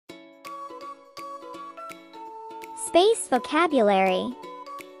Space vocabulary.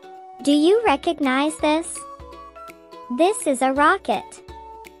 Do you recognize this? This is a rocket.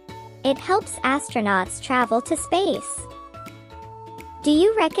 It helps astronauts travel to space. Do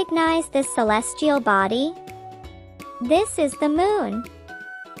you recognize this celestial body? This is the moon.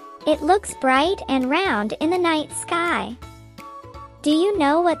 It looks bright and round in the night sky. Do you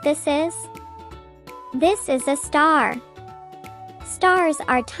know what this is? This is a star. Stars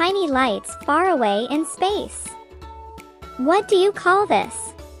are tiny lights far away in space. What do you call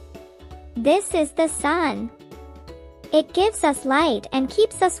this? This is the sun. It gives us light and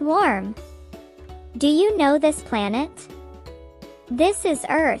keeps us warm. Do you know this planet? This is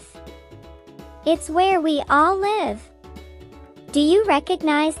Earth. It's where we all live. Do you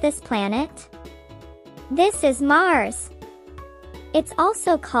recognize this planet? This is Mars. It's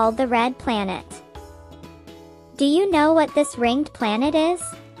also called the red planet. Do you know what this ringed planet is?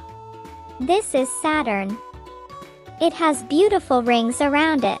 This is Saturn. It has beautiful rings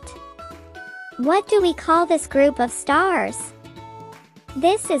around it. What do we call this group of stars?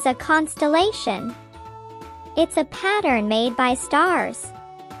 This is a constellation. It's a pattern made by stars.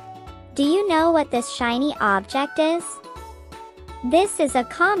 Do you know what this shiny object is? This is a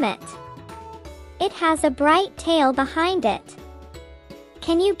comet. It has a bright tail behind it.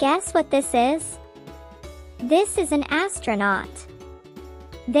 Can you guess what this is? This is an astronaut.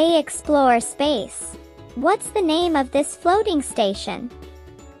 They explore space. What's the name of this floating station?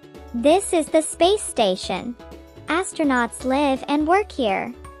 This is the space station. Astronauts live and work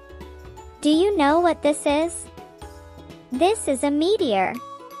here. Do you know what this is? This is a meteor.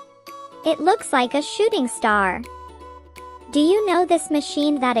 It looks like a shooting star. Do you know this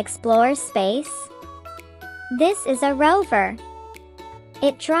machine that explores space? This is a rover.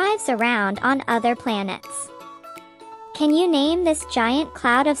 It drives around on other planets. Can you name this giant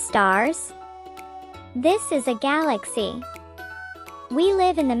cloud of stars? This is a galaxy. We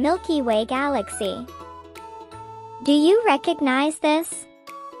live in the Milky Way galaxy. Do you recognize this?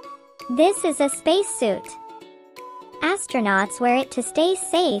 This is a spacesuit. Astronauts wear it to stay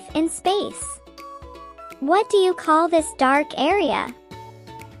safe in space. What do you call this dark area?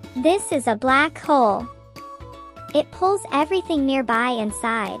 This is a black hole. It pulls everything nearby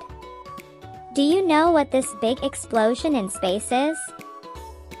inside. Do you know what this big explosion in space is?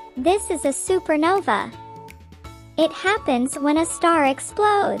 This is a supernova. It happens when a star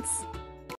explodes.